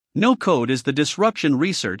No code is the disruption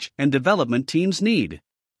research and development teams need.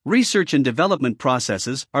 Research and development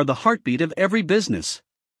processes are the heartbeat of every business.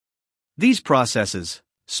 These processes,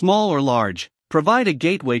 small or large, provide a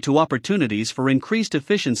gateway to opportunities for increased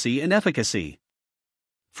efficiency and efficacy.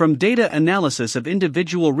 From data analysis of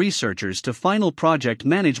individual researchers to final project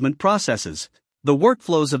management processes, the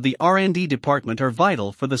workflows of the R&D department are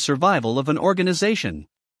vital for the survival of an organization.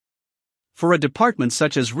 For a department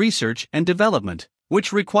such as research and development,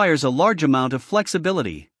 which requires a large amount of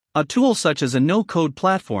flexibility, a tool such as a no-code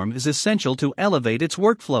platform is essential to elevate its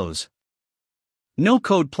workflows.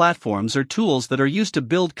 No-code platforms are tools that are used to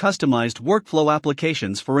build customized workflow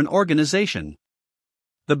applications for an organization.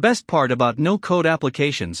 The best part about no-code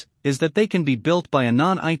applications is that they can be built by a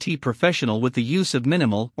non-IT professional with the use of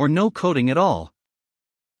minimal or no coding at all.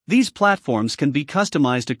 These platforms can be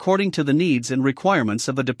customized according to the needs and requirements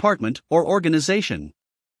of a department or organization.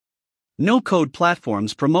 No-code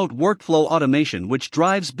platforms promote workflow automation, which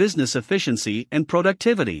drives business efficiency and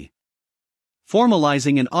productivity.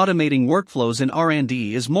 Formalizing and automating workflows in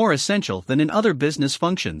R&D is more essential than in other business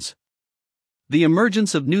functions. The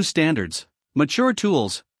emergence of new standards, mature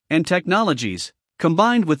tools, and technologies,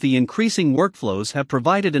 combined with the increasing workflows, have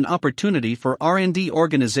provided an opportunity for R&D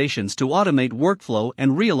organizations to automate workflow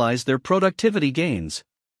and realize their productivity gains.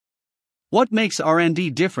 What makes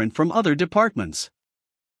R&D different from other departments?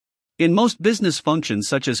 In most business functions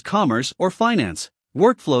such as commerce or finance,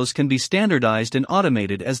 workflows can be standardized and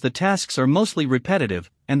automated as the tasks are mostly repetitive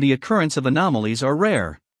and the occurrence of anomalies are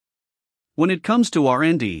rare. When it comes to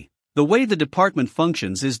R&D, the way the department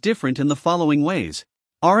functions is different in the following ways.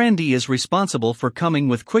 R&D is responsible for coming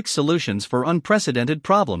with quick solutions for unprecedented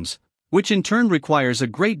problems, which in turn requires a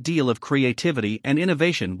great deal of creativity and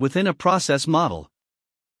innovation within a process model.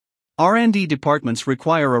 R&D departments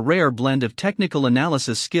require a rare blend of technical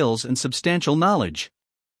analysis skills and substantial knowledge.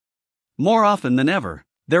 More often than ever,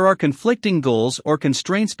 there are conflicting goals or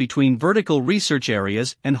constraints between vertical research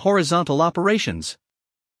areas and horizontal operations.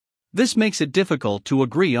 This makes it difficult to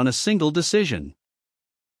agree on a single decision.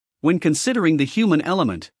 When considering the human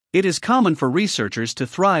element, it is common for researchers to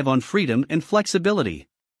thrive on freedom and flexibility.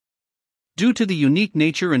 Due to the unique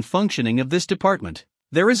nature and functioning of this department,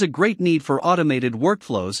 there is a great need for automated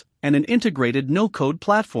workflows and an integrated no-code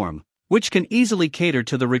platform, which can easily cater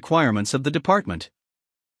to the requirements of the department.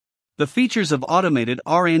 The features of automated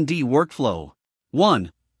R&D workflow.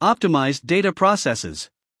 1. Optimized data processes.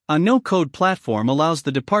 A no-code platform allows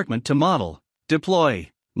the department to model,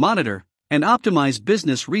 deploy, monitor, and optimize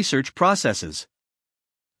business research processes.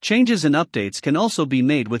 Changes and updates can also be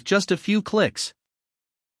made with just a few clicks.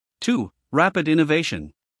 2. Rapid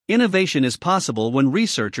innovation. Innovation is possible when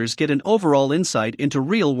researchers get an overall insight into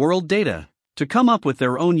real-world data to come up with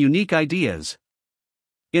their own unique ideas.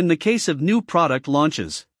 In the case of new product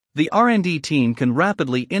launches, the R&D team can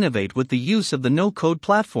rapidly innovate with the use of the no-code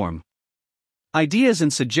platform. Ideas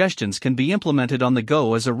and suggestions can be implemented on the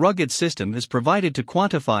go as a rugged system is provided to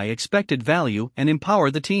quantify expected value and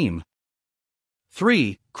empower the team.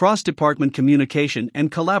 3. Cross-department communication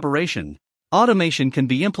and collaboration. Automation can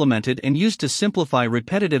be implemented and used to simplify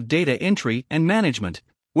repetitive data entry and management,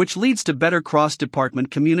 which leads to better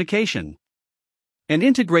cross-department communication. An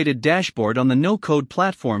integrated dashboard on the no-code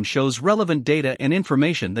platform shows relevant data and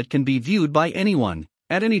information that can be viewed by anyone,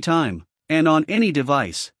 at any time, and on any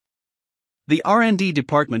device. The R&D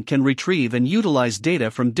department can retrieve and utilize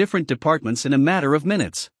data from different departments in a matter of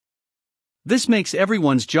minutes. This makes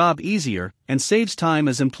everyone's job easier and saves time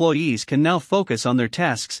as employees can now focus on their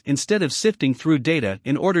tasks instead of sifting through data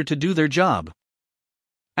in order to do their job.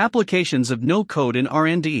 Applications of no-code in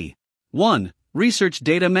R&D. 1. Research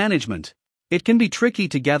data management. It can be tricky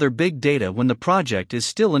to gather big data when the project is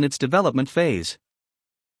still in its development phase.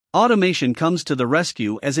 Automation comes to the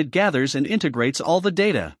rescue as it gathers and integrates all the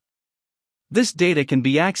data. This data can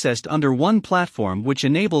be accessed under one platform, which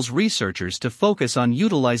enables researchers to focus on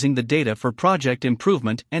utilizing the data for project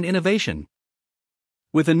improvement and innovation.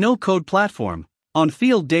 With a no-code platform,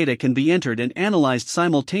 on-field data can be entered and analyzed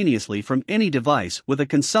simultaneously from any device with a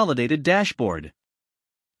consolidated dashboard.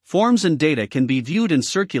 Forms and data can be viewed and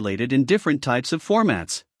circulated in different types of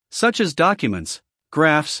formats, such as documents,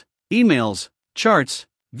 graphs, emails, charts,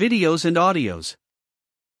 videos and audios.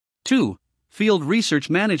 2. Field research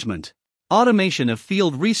management. Automation of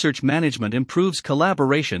field research management improves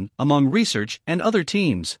collaboration among research and other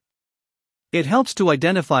teams. It helps to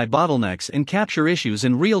identify bottlenecks and capture issues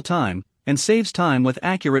in real time, and saves time with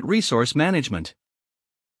accurate resource management.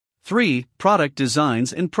 3. Product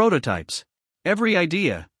designs and prototypes. Every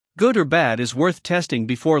idea, good or bad, is worth testing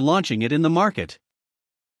before launching it in the market.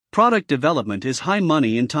 Product development is high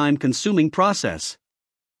money and time-consuming process.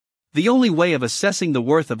 The only way of assessing the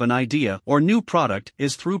worth of an idea or new product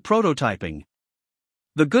is through prototyping.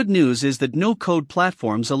 The good news is that no-code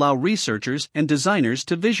platforms allow researchers and designers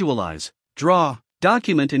to visualize, draw,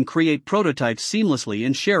 document and create prototypes seamlessly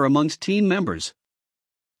and share amongst team members.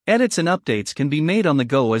 Edits and updates can be made on the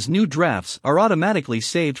go as new drafts are automatically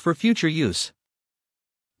saved for future use.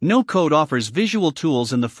 No-code offers visual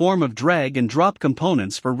tools in the form of drag and drop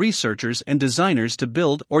components for researchers and designers to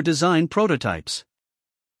build or design prototypes.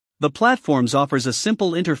 The platforms offers a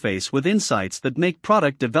simple interface with insights that make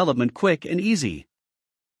product development quick and easy.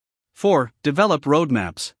 4. Develop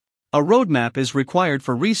roadmaps. A roadmap is required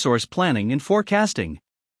for resource planning and forecasting.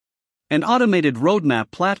 An automated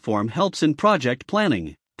roadmap platform helps in project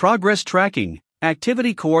planning, progress tracking,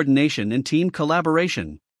 activity coordination and team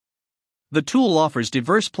collaboration. The tool offers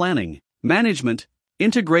diverse planning, management,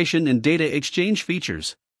 integration and data exchange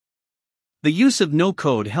features. The use of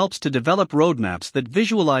no-code helps to develop roadmaps that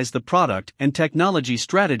visualize the product and technology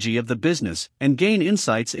strategy of the business and gain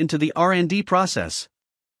insights into the R&D process.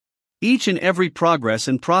 Each and every progress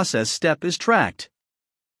and process step is tracked.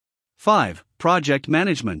 5. Project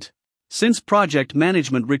management. Since project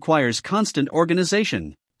management requires constant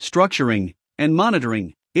organization, structuring, and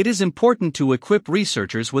monitoring, it is important to equip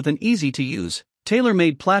researchers with an easy-to-use,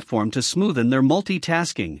 tailor-made platform to smoothen their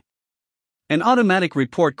multitasking. An automatic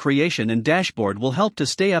report creation and dashboard will help to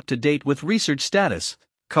stay up to date with research status,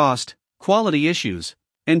 cost, quality issues,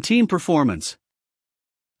 and team performance.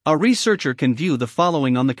 A researcher can view the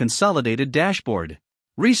following on the consolidated dashboard: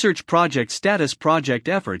 research project status, project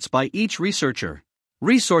efforts by each researcher,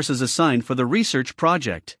 resources assigned for the research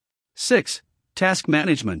project. 6. Task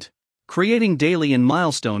management. Creating daily and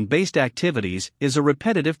milestone-based activities is a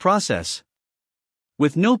repetitive process.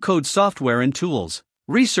 With no-code software and tools,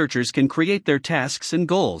 researchers can create their tasks and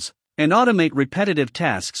goals, and automate repetitive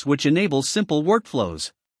tasks, which enables simple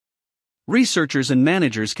workflows. Researchers and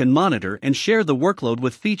managers can monitor and share the workload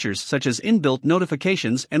with features such as inbuilt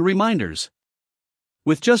notifications and reminders.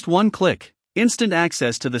 With just one click, instant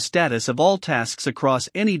access to the status of all tasks across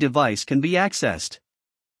any device can be accessed.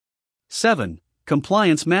 7.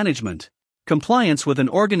 Compliance management. Compliance with an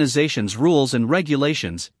organization's rules and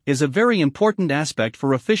regulations is a very important aspect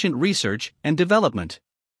for efficient research and development.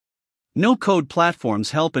 No-code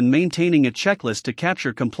platforms help in maintaining a checklist to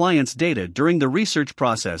capture compliance data during the research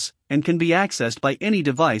process and can be accessed by any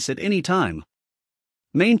device at any time.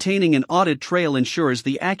 Maintaining an audit trail ensures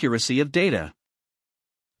the accuracy of data.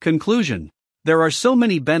 Conclusion: there are so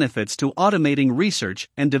many benefits to automating research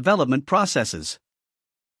and development processes.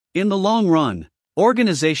 In the long run,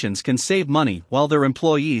 organizations can save money while their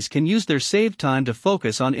employees can use their saved time to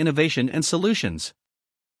focus on innovation and solutions.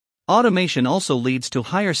 Automation also leads to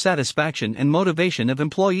higher satisfaction and motivation of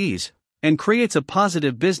employees, and creates a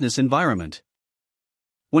positive business environment.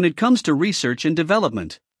 When it comes to research and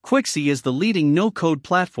development, Quixy is the leading no-code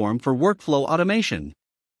platform for workflow automation.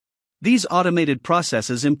 These automated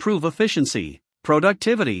processes improve efficiency,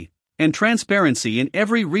 productivity, and transparency in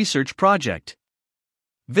every research project.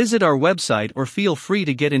 Visit our website or feel free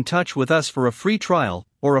to get in touch with us for a free trial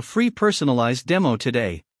or a free personalized demo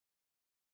today.